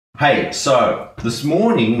Hey, so this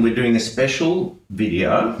morning we're doing a special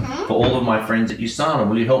video for all of my friends at USANA.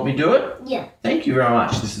 Will you help me do it? Yeah. Thank you very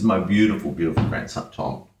much. This is my beautiful, beautiful grandson,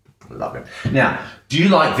 Tom. I love him. Now, do you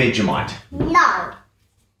like Vegemite? No.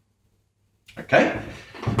 Okay.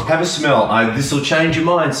 Have a smell. This will change your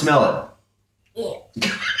mind. Smell Yeah.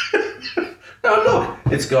 it. Oh,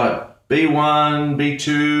 look. It's got B1,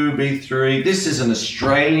 B2, B3. This is an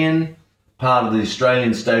Australian part of the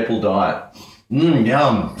Australian staple diet.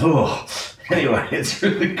 Yum. Oh. Anyway, it's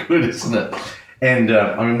really good, isn't it? And,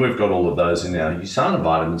 I mean, we've got all of those in our USANA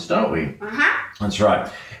vitamins, don't we? That's right.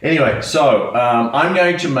 Anyway, so I'm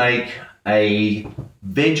going to make a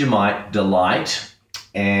Vegemite delight.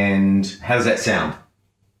 And how does that sound?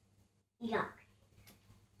 Yuck.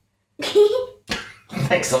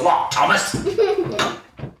 Thanks a lot, Thomas.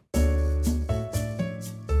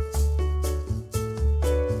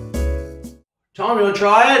 Tom, you want to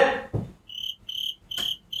try it?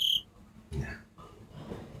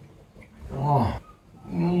 Oh,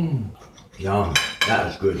 yum. That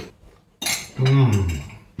is good.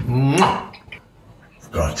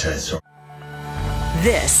 God, taste so.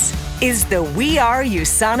 This is the We Are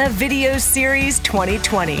USANA Video Series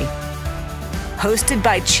 2020, hosted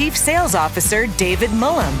by Chief Sales Officer David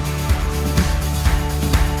Mullum.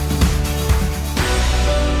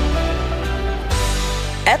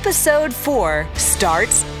 Episode 4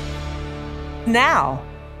 starts now.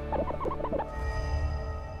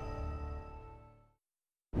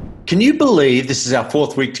 Can you believe this is our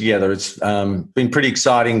 4th week together? It's been pretty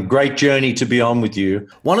exciting. Great journey to be on with you.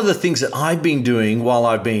 One of the things that I've been doing while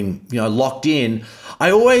I've been, locked in,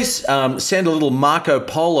 I always send a little Marco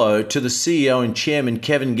Polo to the CEO and chairman,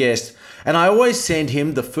 Kevin Guest, and I always send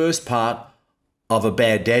him the first part of a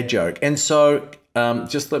bad dad joke. And so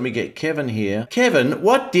just let me get Kevin here. Kevin,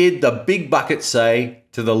 what did the big bucket say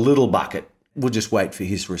to the little bucket? We'll just wait for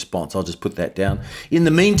his response. I'll just put that down. In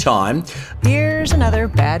the meantime, here's another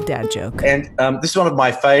bad dad joke. And this is one of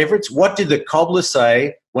my favorites. What did the cobbler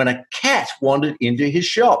say when a cat wandered into his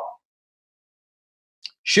shop?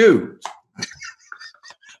 Shoo.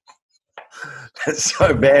 That's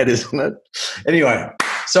so bad, isn't it? Anyway,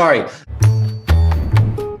 sorry.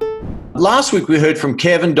 Last week we heard from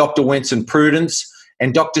Kevin, Dr. Wentz and Prudence,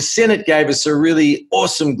 and Dr. Sennett gave us a really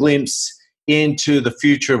awesome glimpse into the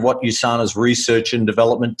future of what USANA's research and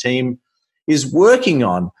development team is working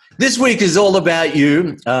on. This week is all about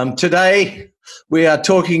you. Today, we are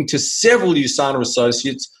talking to several USANA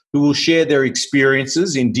associates who will share their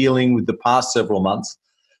experiences in dealing with the past several months,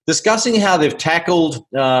 discussing how they've tackled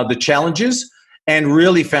the challenges and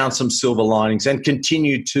really found some silver linings and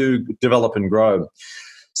continue to develop and grow.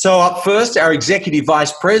 So up first, our Executive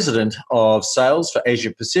Vice President of Sales for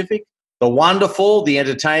Asia Pacific, the wonderful, the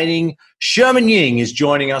entertaining Sherman Ying is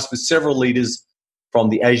joining us with several leaders from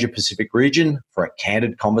the Asia Pacific region for a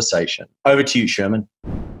candid conversation. Over to you, Sherman.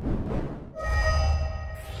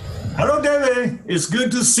 Hello, David. It's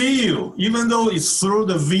good to see you, even though it's through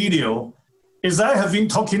the video. As I have been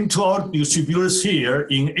talking to our distributors here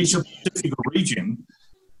in Asia Pacific region,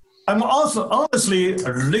 I'm also honestly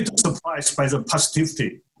a little surprised by the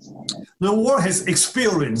positivity. The world has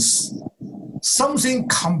experienced something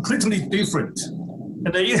completely different,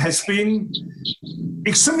 and it has been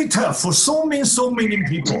extremely tough for so many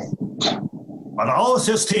people. But our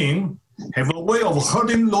sales team have a way of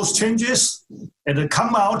hurdling those changes and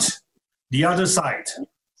come out the other side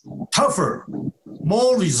tougher,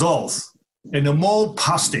 more resolve, and more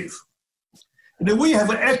positive. And we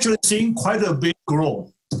have actually seen quite a big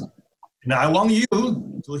growth. And I want you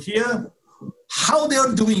to hear how they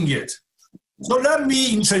are doing it. So let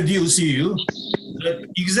me introduce you the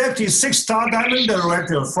Executive 6-Star Diamond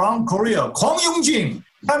Director from Korea, Kwang Yong-jin.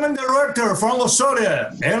 Diamond Director from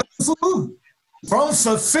Australia, Alan Fu. From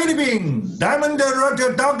the Philippines, Diamond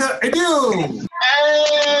Director, Dr. Edu.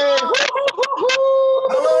 Hey!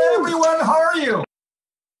 Hello, everyone. How are you?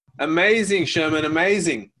 Amazing, Sherman.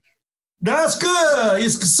 Amazing. That's good.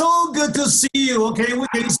 It's so good to see you. Okay, we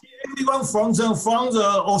can see everyone from the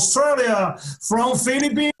Australia, from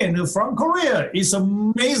Philippines, from Korea. It's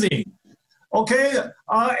amazing. Okay,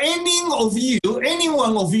 any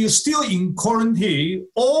one of you still in quarantine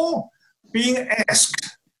or being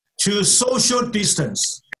asked to social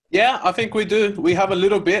distance? Yeah, I think we do. We have a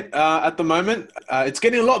little bit at the moment. It's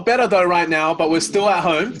getting a lot better though right now, but we're still at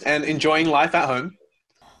home and enjoying life at home.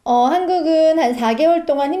 한국은 한 4개월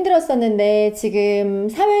동안 힘들었었는데 지금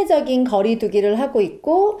사회적인 거리 두기를 하고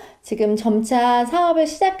있고 지금 점차 사업을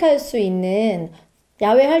시작할 수 있는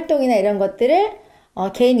야외 활동이나 이런 것들을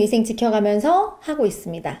개인 위생 지켜가면서 하고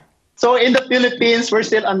있습니다. So in the Philippines, we're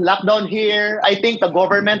still on lockdown here. I think the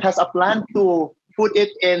government has a plan to put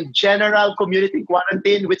it in general community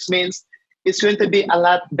quarantine, which means it's going to be a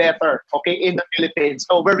lot better, okay, in the Philippines.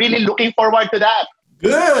 So we're really looking forward to that.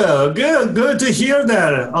 Good to hear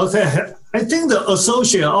that. Okay, I think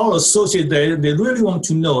our associate, they really want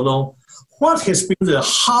to know, though, what has been the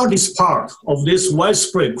hardest part of this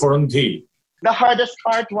widespread quarantine? The hardest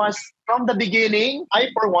part was from the beginning, I,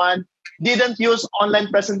 for one, didn't use online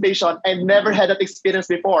presentation. I never had that experience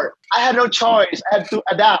before. I had no choice. I had to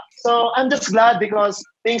adapt. So I'm just glad because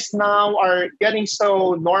things now are getting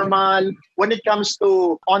so normal when it comes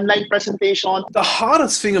to online presentation. The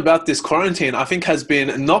hardest thing about this quarantine, I think, has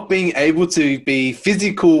been not being able to be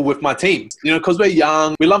physical with my team. You know, because we're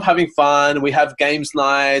young, we love having fun, we have games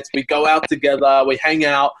nights, we go out together, we hang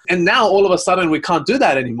out. And now all of a sudden we can't do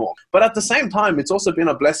that anymore. But at the same time, it's also been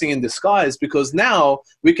a blessing in disguise because now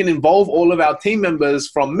we can involve all of our team members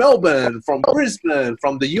from Melbourne, from Brisbane,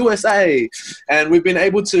 from the USA. And we've been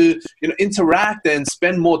able to, you know, interact and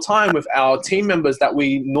spend more time with our team members that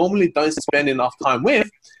we normally don't spend enough time with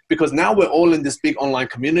because now we're all in this big online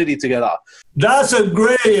community together. That's a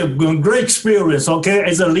great experience, okay?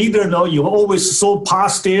 As a leader, now you're always so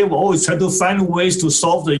positive, always try to find ways to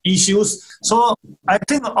solve the issues. So I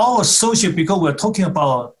think our associate, because we're talking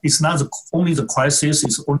about, it's not only the crisis,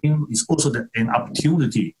 it's also an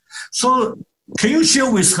opportunity. So can you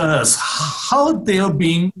share with us how there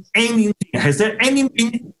been anything, has there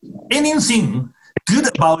been anything good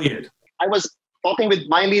about it? I was talking with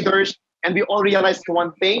my leaders and we all realized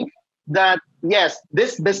one thing, that yes,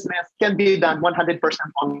 this business can be done 100%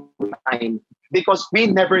 online because we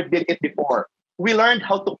never did it before. We learned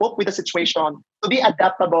how to cope with the situation, to be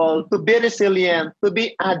adaptable, to be resilient, to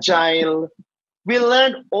be agile. We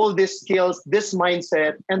learned all these skills, this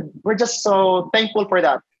mindset, and we're just so thankful for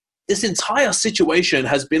that. This entire situation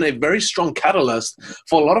has been a very strong catalyst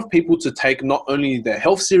for a lot of people to take not only their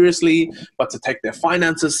health seriously, but to take their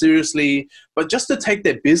finances seriously, but just to take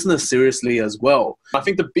their business seriously as well. I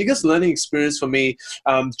think the biggest learning experience for me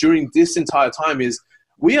during this entire time is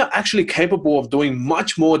we are actually capable of doing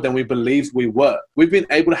much more than we believed we were. We've been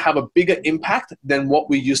able to have a bigger impact than what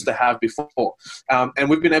we used to have before. And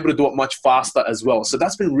we've been able to do it much faster as well. So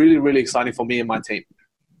that's been really, really exciting for me and my team.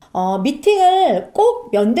 미팅을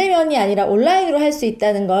꼭 면대면이 아니라 온라인으로 할 수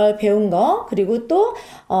있다는 걸 배운 거, 그리고 또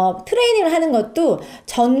트레이닝을 하는 것도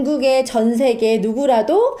전국의 전 세계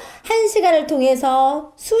누구라도 1시간을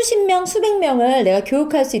통해서 수십 명, 수백 명을 내가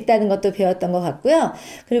교육할 수 있다는 것도 배웠던 것 같고요.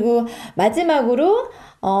 그리고 마지막으로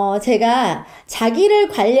제가 자기를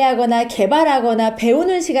관리하거나 개발하거나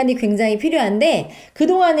배우는 시간이 굉장히 필요한데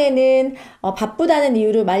그동안에는 바쁘다는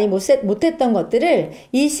이유로 많이 못했던 것들을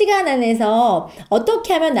이 시간 안에서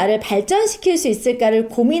어떻게 하면 나를 발전시킬 수 있을까를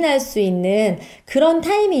고민할 수 있는 그런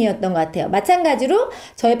타이밍이었던 것 같아요. 마찬가지로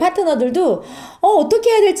저희 파트너들도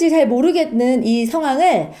어떻게 해야 될지 잘 모르겠는 이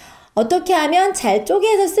상황을 어떻게 하면 잘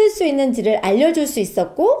쪼개서 쓸 수 있는지를 알려줄 수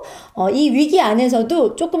있었고 이 위기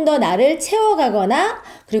안에서도 조금 더 나를 채워가거나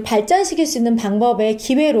그리고 발전시킬 수 있는 방법의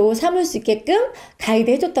기회로 삼을 수 있게끔 가이드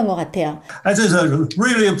해줬던 것 같아요. I just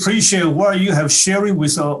really appreciate what you have sharing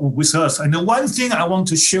with us. And the one thing I want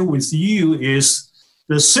to share with you is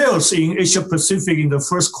the sales in Asia Pacific in the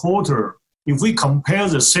first quarter. If we compare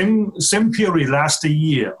the same period last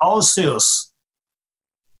year, our sales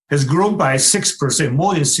has grown by 6%,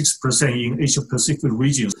 more than 6% in Asia Pacific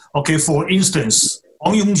regions. Okay, for instance,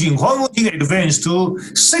 Huang Yongjing advanced to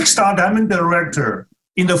 6-star Diamond Director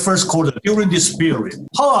in the first quarter during this period.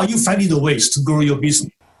 How are you finding the ways to grow your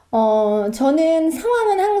business? 저는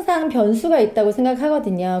상황은 항상 변수가 있다고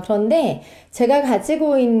생각하거든요. 그런데 제가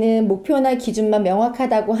가지고 있는 목표나 기준만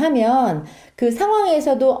명확하다고 하면 그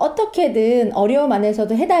상황에서도 어떻게든 어려움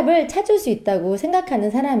안에서도 해답을 찾을 수 있다고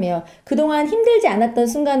생각하는 사람이에요. 그동안 힘들지 않았던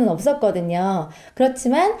순간은 없었거든요.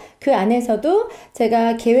 그렇지만 그 안에서도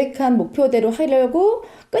제가 계획한 목표대로 하려고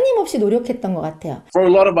끊임없이 노력했던 것 같아요. For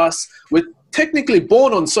a lot of us, we're technically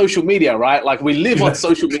born on social media, right? Like we live on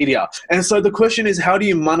social media. And so the question is, how do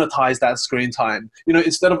you monetize that screen time? You know,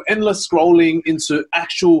 instead of endless scrolling into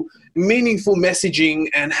actual meaningful messaging,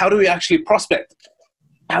 and how do we actually prospect?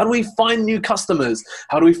 How do we find new customers?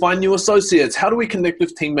 How do we find new associates? How do we connect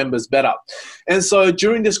with team members better? And so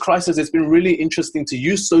during this crisis, it's been really interesting to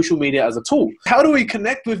use social media as a tool. How do we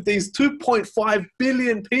connect with these 2.5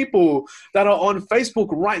 billion people that are on Facebook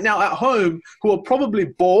right now at home who are probably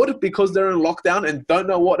bored because they're in lockdown and don't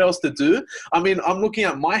know what else to do? I mean, I'm looking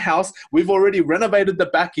at my house. We've already renovated the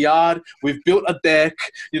backyard. We've built a deck.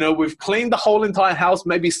 You know, we've cleaned the whole entire house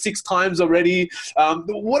maybe 6 times already.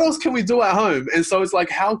 What else can we do at home? And so it's like,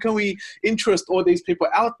 how can we interest all these people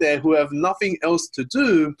out there who have nothing else to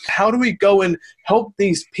do? How do we go and help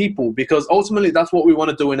these people? Because ultimately that's what we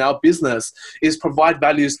want to do in our business, is provide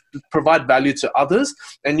value to others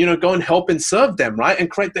and, you know, go and help and serve them, right?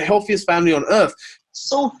 And create the healthiest family on earth.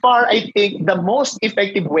 So far, I think the most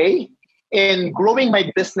effective way in growing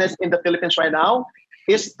my business in the Philippines right now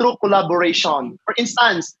is through collaboration. For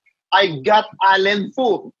instance, I got Alan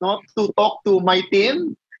Fu, no, to talk to my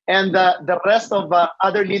team and the rest of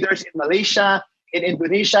other leaders in Malaysia, in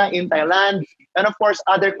Indonesia, in Thailand, and of course,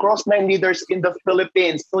 other cross-line leaders in the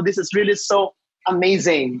Philippines. So this is really so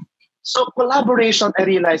amazing. So collaboration, I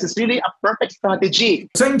realize, is really a perfect strategy.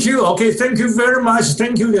 Thank you. Okay, thank you very much.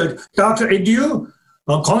 Thank you, Dr. Edu,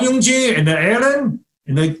 Kong Yung-ji, and Aaron.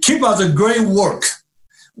 And keep up the great work.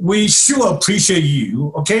 We sure appreciate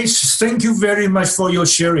you. Okay, thank you very much for your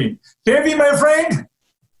sharing. David, my friend,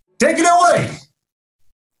 take it away.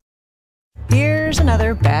 Here's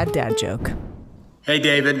another bad dad joke. Hey,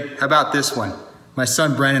 David, how about this one? My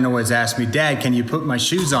son Brennan always asks me, Dad, can you put my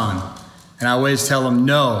shoes on? And I always tell him,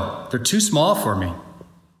 no, they're too small for me.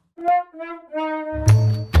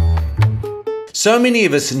 So many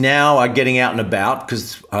of us now are getting out and about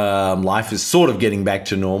because life is sort of getting back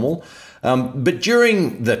to normal. But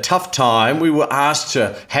during the tough time, we were asked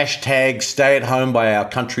to hashtag stay at home by our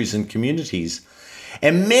countries and communities.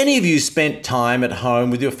 And many of you spent time at home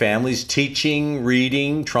with your families, teaching,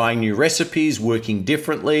 reading, trying new recipes, working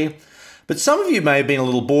differently. But some of you may have been a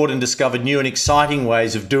little bored and discovered new and exciting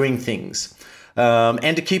ways of doing things.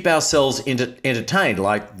 And to keep ourselves entertained,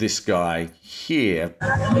 like this guy here.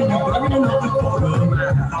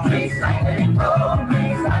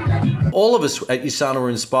 All of us at USANA were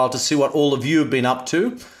inspired to see what all of you have been up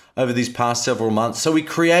to over these past several months. So we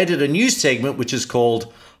created a new segment which is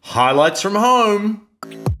called Highlights from Home.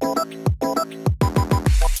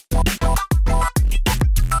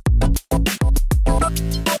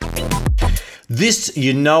 This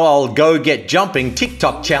You Know I'll Go Get Jumping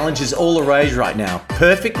TikTok challenge is all the rage right now.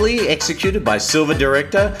 Perfectly executed by Silver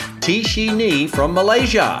director Tishi Ni from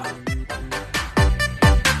Malaysia.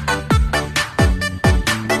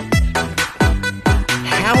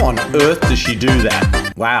 How on earth does she do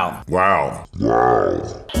that? Wow. Wow.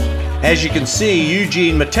 As you can see,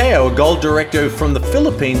 Eugene Mateo, a gold director from the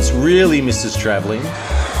Philippines, really misses traveling.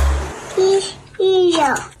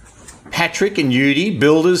 Patrick and Yudi,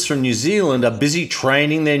 builders from New Zealand, are busy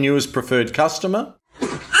training their newest preferred customer.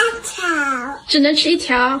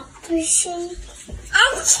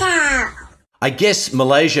 I guess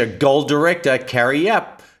Malaysia gold director Carrie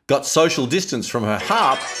Yap got social distance from her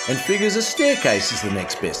harp and figures a staircase is the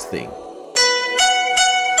next best thing.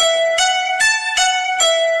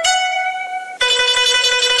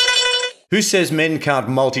 Who says men can't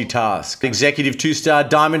multitask? Executive 2-star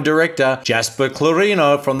diamond director Jasper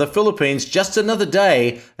Clarino from the Philippines, just another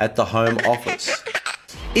day at the home office.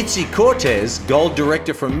 Itzi Cortez, gold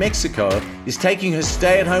director from Mexico, is taking her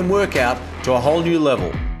stay-at-home workout to a whole new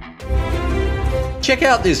level. Check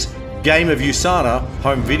out this Game of USANA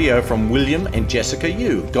home video from William and Jessica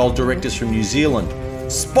Yu, gold directors from New Zealand.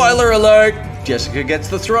 Spoiler alert! Jessica gets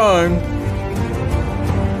the throne.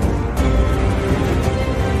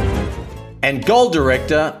 And gold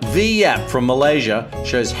director V Yap from Malaysia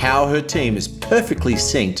shows how her team is perfectly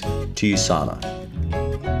synced to USANA.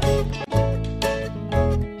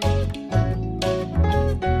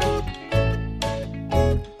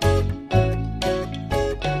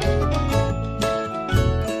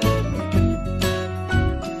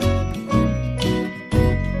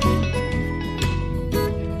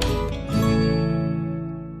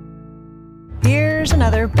 Here's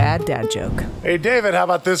another bad dad joke. Hey, David, how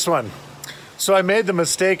about this one? So I made the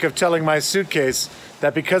mistake of telling my suitcase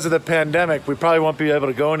that because of the pandemic, we probably won't be able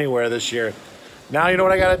to go anywhere this year. Now you know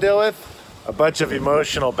what I got to deal with? A bunch of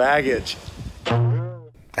emotional baggage.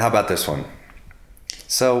 How about this one?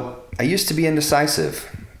 So I used to be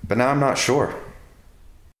indecisive, but now I'm not sure.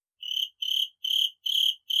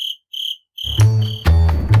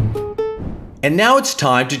 And now it's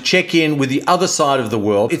time to check in with the other side of the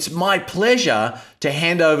world. It's my pleasure to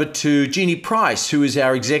hand over to Jeannie Price, who is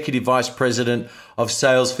our Executive Vice President of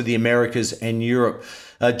Sales for the Americas and Europe.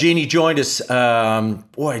 Jeannie joined us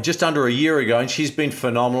just under a year ago, and she's been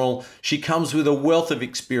phenomenal. She comes with a wealth of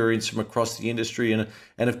experience from across the industry and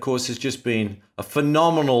of course has just been a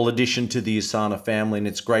phenomenal addition to the USANA family, and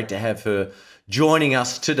it's great to have her joining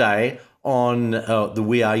us today on the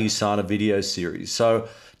We Are USANA video series. So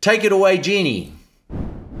take it away, Jeannie.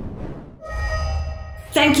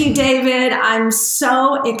 Thank you, David. I'm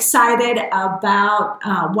so excited about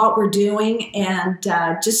what we're doing and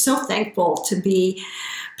just so thankful to be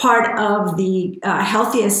part of the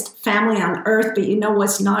healthiest family on earth. But you know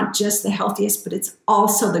what's not just the healthiest, but it's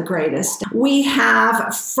also the greatest. We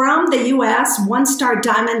have from the U.S. one-star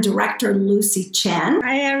diamond director Lucy Chen.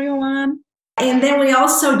 Hi, everyone. And then we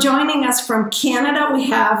also joining us from Canada, we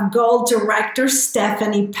have gold director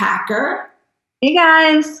Stephanie Packer. Hey,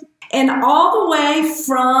 guys. And all the way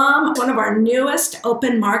from one of our newest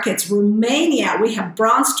open markets, Romania, we have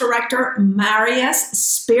bronze director Marius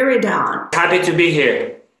Spiridon. Happy to be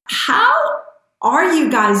here. How are you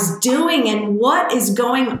guys doing and what is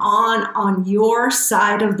going on your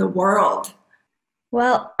side of the world?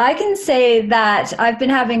 Well, I can say that I've been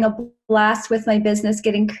having a blast with my business,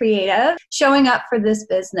 getting creative, showing up for this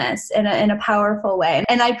business in a powerful way.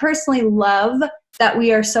 And I personally love that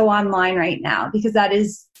we are so online right now because that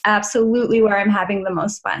is absolutely where I'm having the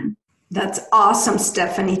most fun. That's awesome,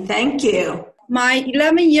 Stephanie. Thank you. My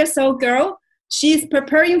 11-year-old girl, she's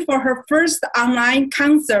preparing for her first online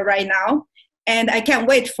concert right now, and I can't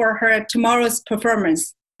wait for her tomorrow's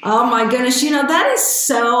performance. Oh my goodness, you know, that is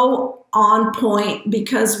so on point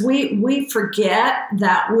because we forget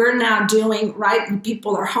that we're now doing, right,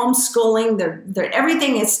 people are homeschooling, they're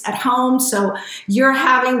everything is at home, so you're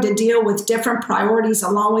having to deal with different priorities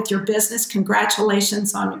along with your business.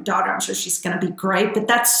 Congratulations on your daughter. I'm sure she's going to be great, but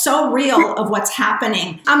that's so real of what's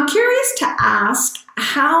happening. I'm curious to ask,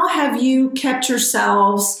 how have you kept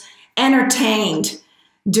yourselves entertained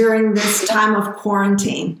during this time of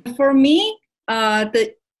quarantine? For me,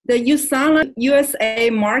 the USANA USA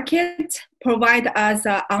market provide us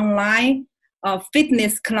an online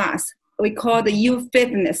fitness class. We call the U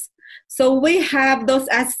Fitness. So we have those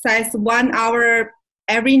exercises 1 hour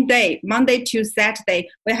every day, Monday to Saturday.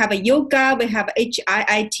 We have a yoga, we have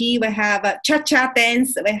HIIT, we have a cha-cha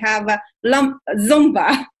dance, we have a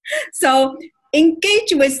Zumba. So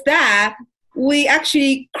engage with that. We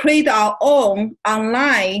actually create our own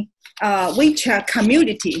online WeChat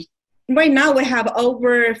community. Right now, we have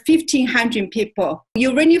over 1,500 people.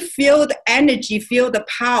 You really feel the energy, feel the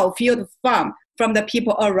power, feel the fun from the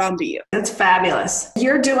people around you. That's fabulous.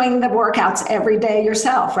 You're doing the workouts every day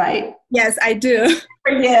yourself, right? Yes, I do. Good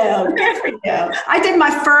for you. Good for you. I did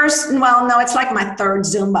my first, well, no, it's like my third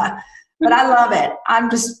Zumba, but I love it. I'm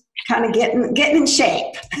just kind of getting in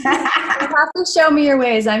shape. You have to show me your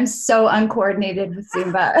ways. I'm so uncoordinated with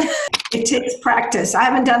Zumba. It takes practice. I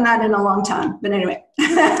haven't done that in a long time, but anyway.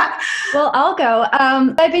 Well, I'll go.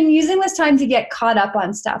 I've been using this time to get caught up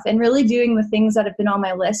on stuff and really doing the things that have been on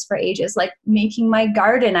my list for ages, like making my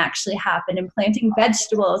garden actually happen and planting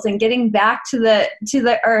vegetables and getting back to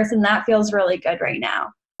the earth, and that feels really good right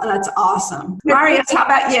now. Oh, that's awesome. Marius, how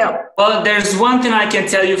about you? Well, there's one thing I can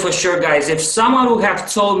tell you for sure, guys. If someone would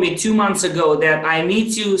have told me 2 months ago that I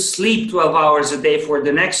need to sleep 12 hours a day for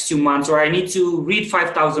the next 2 months, or I need to read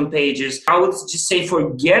 5,000 pages, I would just say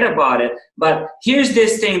forget about it. But here's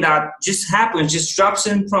this thing that just happens, just drops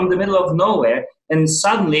in from the middle of nowhere, and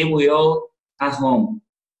suddenly we all at home.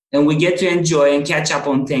 And we get to enjoy and catch up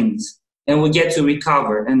on things. And we get to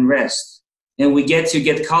recover and rest. And we get to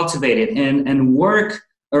get cultivated and work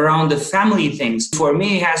around the family things. For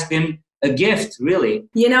me, it has been a gift, really.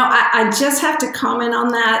 You know, I just have to comment on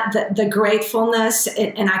that, the gratefulness,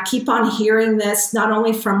 and I keep on hearing this, not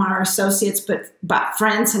only from our associates, but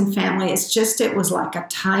friends and family. It was like a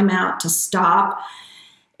timeout to stop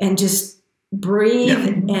and just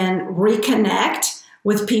breathe and reconnect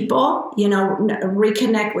with people, you know,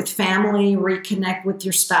 reconnect with family, reconnect with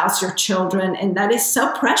your spouse, your children, and that is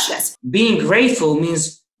so precious. Being grateful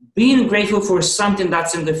means being grateful for something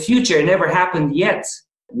that's in the future. It never happened yet.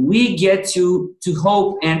 We get to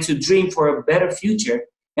hope and to dream for a better future.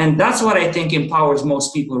 And that's what I think empowers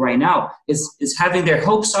most people right now, is having their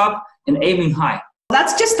hopes up and aiming high.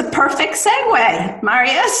 That's just the perfect segue,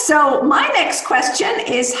 Marius. So my next question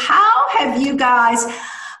is, how have you guys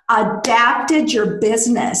adapted your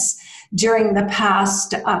business during the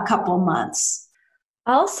past couple months?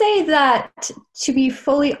 I'll say that, to be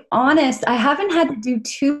fully honest, I haven't had to do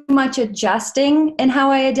too much adjusting in how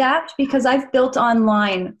I adapt because I've built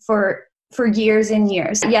online for years and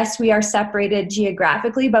years. Yes, we are separated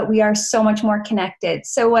geographically, but we are so much more connected.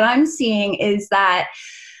 So what I'm seeing is that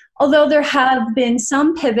although there have been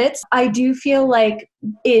some pivots, I do feel like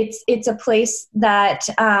it's a place that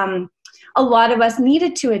a lot of us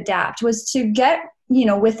needed to adapt, was to get, you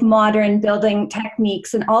know, with modern building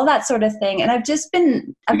techniques and all that sort of thing. And I've just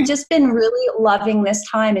been really loving this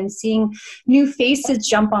time and seeing new faces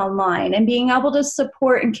jump online and being able to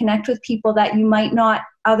support and connect with people that you might not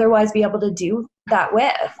otherwise be able to do that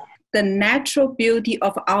with. the natural beauty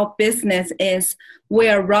of our business is we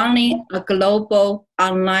are running a global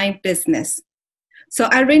online business. So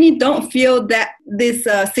I really don't feel that this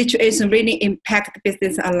situation really impact the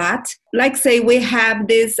business a lot. Like say we have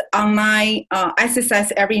this online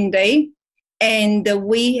exercise every day, and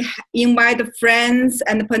we invite friends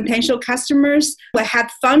and potential customers. We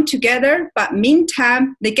have fun together, but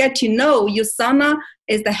meantime, they get to know USANA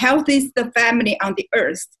is the healthiest family on the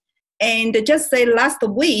earth. And just say last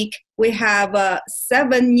week, we have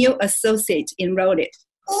 7 new associates enrolled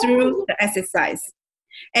through the exercise.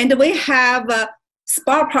 And we have a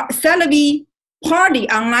salary party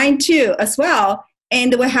online too as well.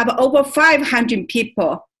 And we have over 500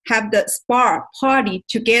 people have the spa party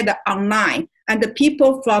together online, and the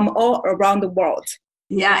people from all around the world.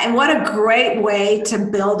 Yeah, and what a great way to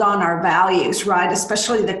build on our values, right?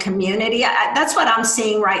 Especially the community. That's what I'm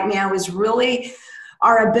seeing right now is really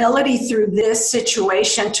our ability through this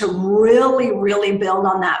situation to really, really build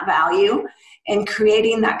on that value and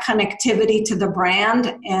creating that connectivity to the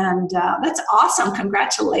brand. And that's awesome.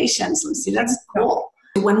 Congratulations, Lucy. That's cool.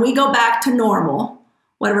 When we go back to normal,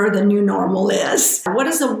 whatever the new normal is, what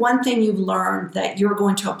is the one thing you've learned that you're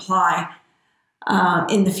going to apply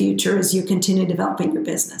in the future as you continue developing your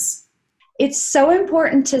business? It's so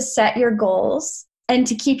important to set your goals and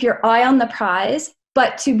to keep your eye on the prize,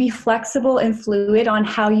 but to be flexible and fluid on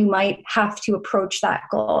how you might have to approach that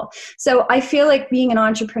goal. So I feel like being an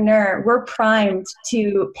entrepreneur, we're primed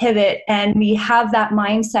to pivot, and we have that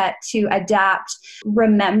mindset to adapt.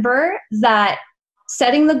 Remember that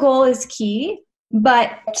setting the goal is key,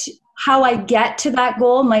 but how I get to that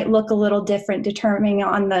goal might look a little different depending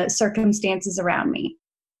on the circumstances around me.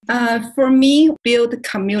 For me, build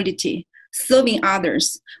community, serving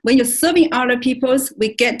others. When you're serving other people,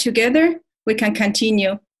 we get together, we can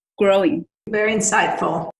continue growing. Very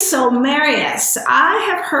insightful. So Marius, I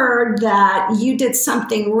have heard that you did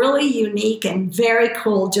something really unique and very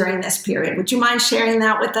cool during this period. Would you mind sharing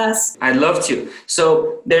that with us? I'd love to.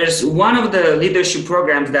 So there's one of the leadership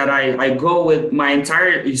programs that I go with my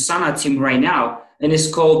entire USANA team right now, and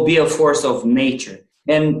it's called Be a Force of Nature.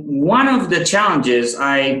 And one of the challenges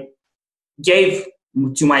I gave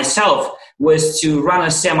to myself was to run a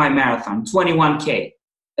semi-marathon, 21K.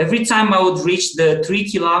 Every time I would reach the 3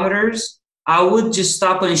 kilometers, I would just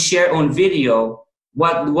stop and share on video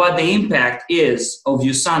what the impact is of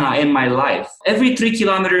USANA in my life. Every 3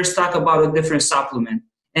 kilometers, talk about a different supplement.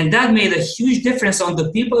 And that made a huge difference on the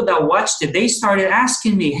people that watched it. They started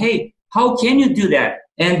asking me, hey, how can you do that?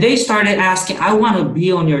 And they started asking, I want to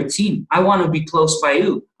be on your team. I want to be close by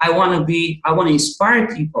you. I want to inspire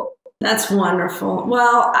people. That's wonderful.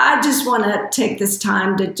 Well, I just want to take this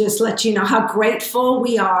time to just let you know how grateful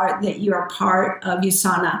we are that you're a part of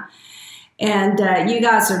USANA. And you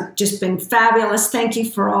guys have just been fabulous. Thank you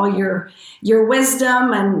for all your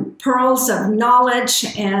wisdom and pearls of knowledge,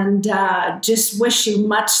 and just wish you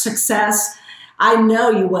much success. I know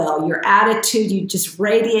you will. Your attitude, you just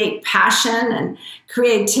radiate passion and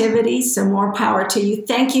creativity, so more power to you.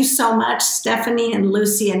 Thank you so much, Stephanie and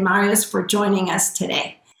Lucy and Marius, for joining us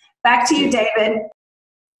today. Back to you, David.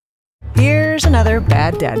 Here's another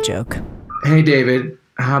bad dad joke. Hey, David,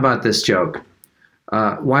 how about this joke?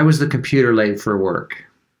 Why was the computer late for work?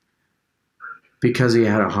 Because he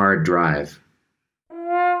had a hard drive.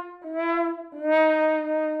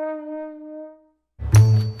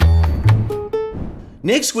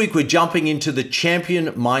 Next week, we're jumping into the champion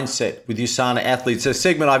mindset with USANA athletes, a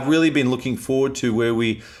segment I've really been looking forward to, where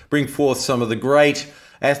we bring forth some of the great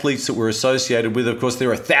athletes that we're associated with. Of course,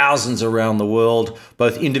 there are thousands around the world,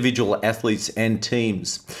 both individual athletes and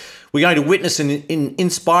teams. We're going to witness an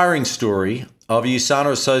inspiring story of a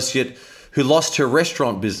USANA associate who lost her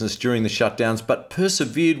restaurant business during the shutdowns, but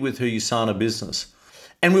persevered with her USANA business.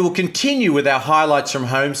 And we will continue with our highlights from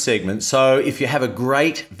home segment. So if you have a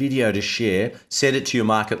great video to share, send it to your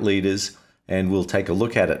market leaders and we'll take a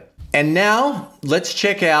look at it. And now let's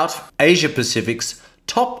check out Asia Pacific's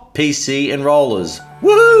top PC enrollers.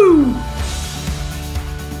 Woo!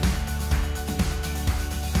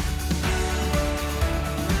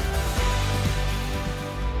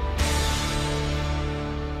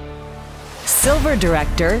 Silver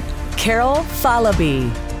Director, Carol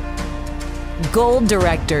Falaby. Gold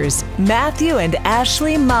Directors, Matthew and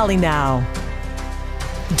Ashley Malinow.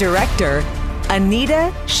 Director,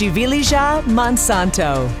 Anita Shivilija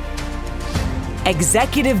Monsanto.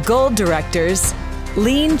 Executive Gold Directors,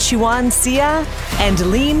 Lin Chuan Sia and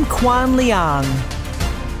Lim Kwan Liang.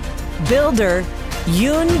 Builder,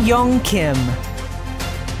 Yoon Yong Kim.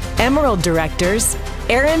 Emerald Directors,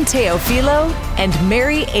 Aaron Teofilo and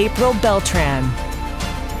Mary April Beltran.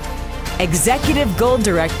 Executive Gold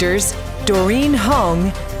Directors Doreen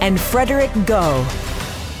Hong and Frederick Go.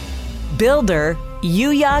 Builder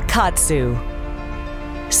Yuya Katsu.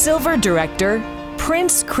 Silver Director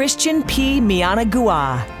Prince Christian P.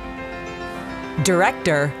 Mianagua.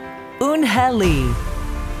 Director Eun-hye Lee.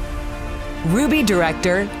 Ruby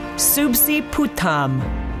Director Subsi Putam.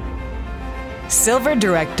 Silver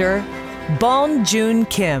Director Bon Jun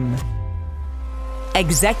Kim.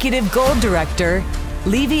 Executive Gold Director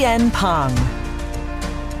Livien Pang.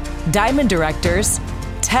 Diamond Directors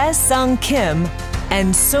Tae Sung Kim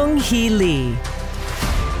and Sung Hee Lee.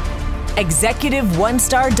 Executive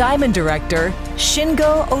 1-Star Diamond Director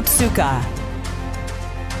Shingo Otsuka.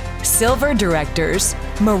 Silver Directors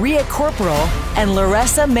Maria Corporal and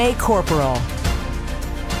Larissa May Corporal.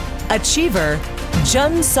 Achiever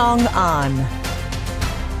Jun Song An.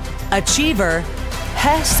 Achiever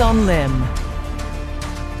He Son Lim.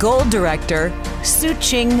 Gold Director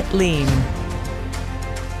Su-Ching Lim.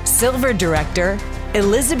 Silver Director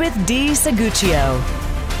Elizabeth D. Saguccio.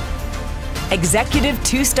 Executive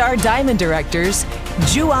 2-Star Diamond Directors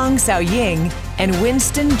Juang Xiaoying and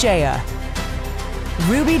Winston Jaya.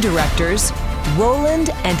 Ruby Directors Roland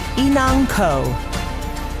and Inang Ko.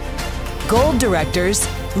 Gold Directors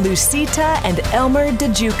Lucita and Elmer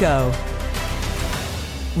DeJuco.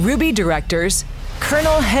 Ruby Directors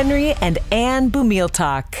Colonel Henry and Anne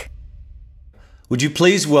Bumiltak. Would you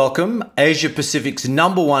please welcome Asia Pacific's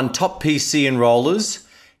 #1 top PC enrollers,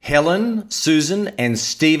 Helen, Susan, and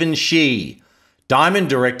Stephen Shee, Diamond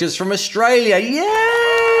Directors from Australia. Yay!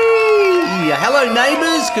 Hello,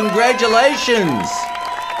 neighbours. Congratulations.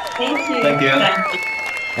 Thank you. Thank you.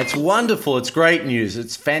 That's wonderful. It's great news.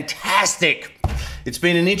 It's fantastic. It's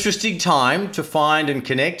been an interesting time to find and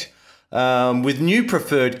connect with new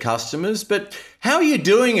preferred customers, but how are you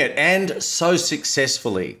doing it, and so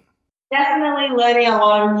successfully? Definitely learning a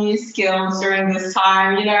lot of new skills during this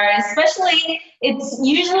time, especially it's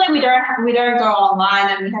usually we don't go online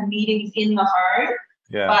and we have meetings in the home.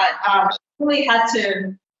 Yeah. But really had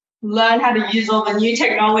to learn how to use all the new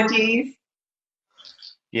technologies.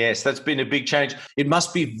 Yes, that's been a big change. It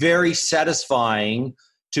must be very satisfying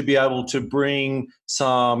to be able to bring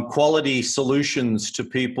some quality solutions to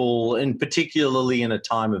people, and particularly in a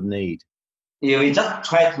time of need. Yeah, we just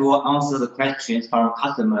try to answer the questions from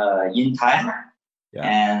customer in time. Yeah.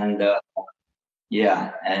 And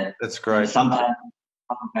and that's great. Sometimes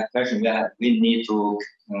question we need to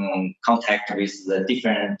contact with the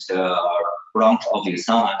different branch of the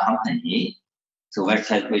Sana company. So we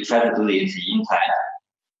try to do it in time.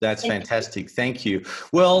 That's fantastic. Thank you.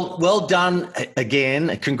 Well done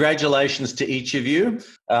again. Congratulations to each of you.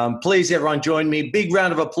 Please, everyone, join me. Big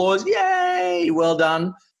round of applause. Yay! Well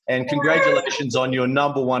done. And congratulations on your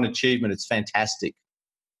 #1 achievement. It's fantastic.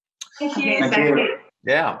 Thank you. Thank you.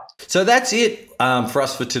 Yeah. So that's it for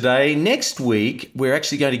us for today. Next week, we're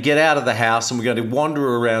actually going to get out of the house and we're going to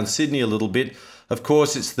wander around Sydney a little bit. Of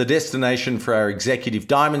course, it's the destination for our Executive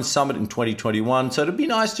Diamond Summit in 2021. So it'd be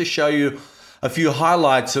nice to show you a few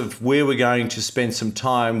highlights of where we're going to spend some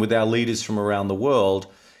time with our leaders from around the world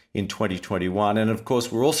in 2021. And of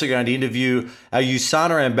course, we're also going to interview our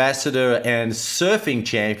USANA ambassador and surfing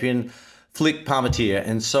champion, Flick Palmatier.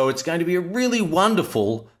 And so it's going to be a really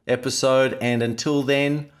wonderful episode. And until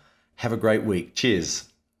then, have a great week. Cheers.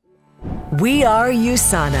 We are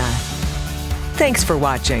USANA. Thanks for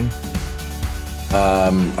watching.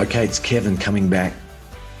 Okay, it's Kevin coming back.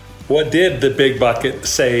 What did the big bucket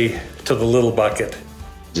say to the little bucket?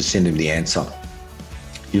 Just send him the answer.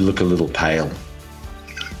 You look a little pale.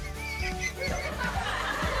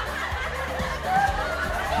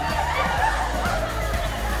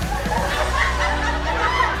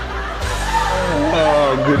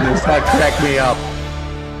 Oh, goodness, that cracked me up.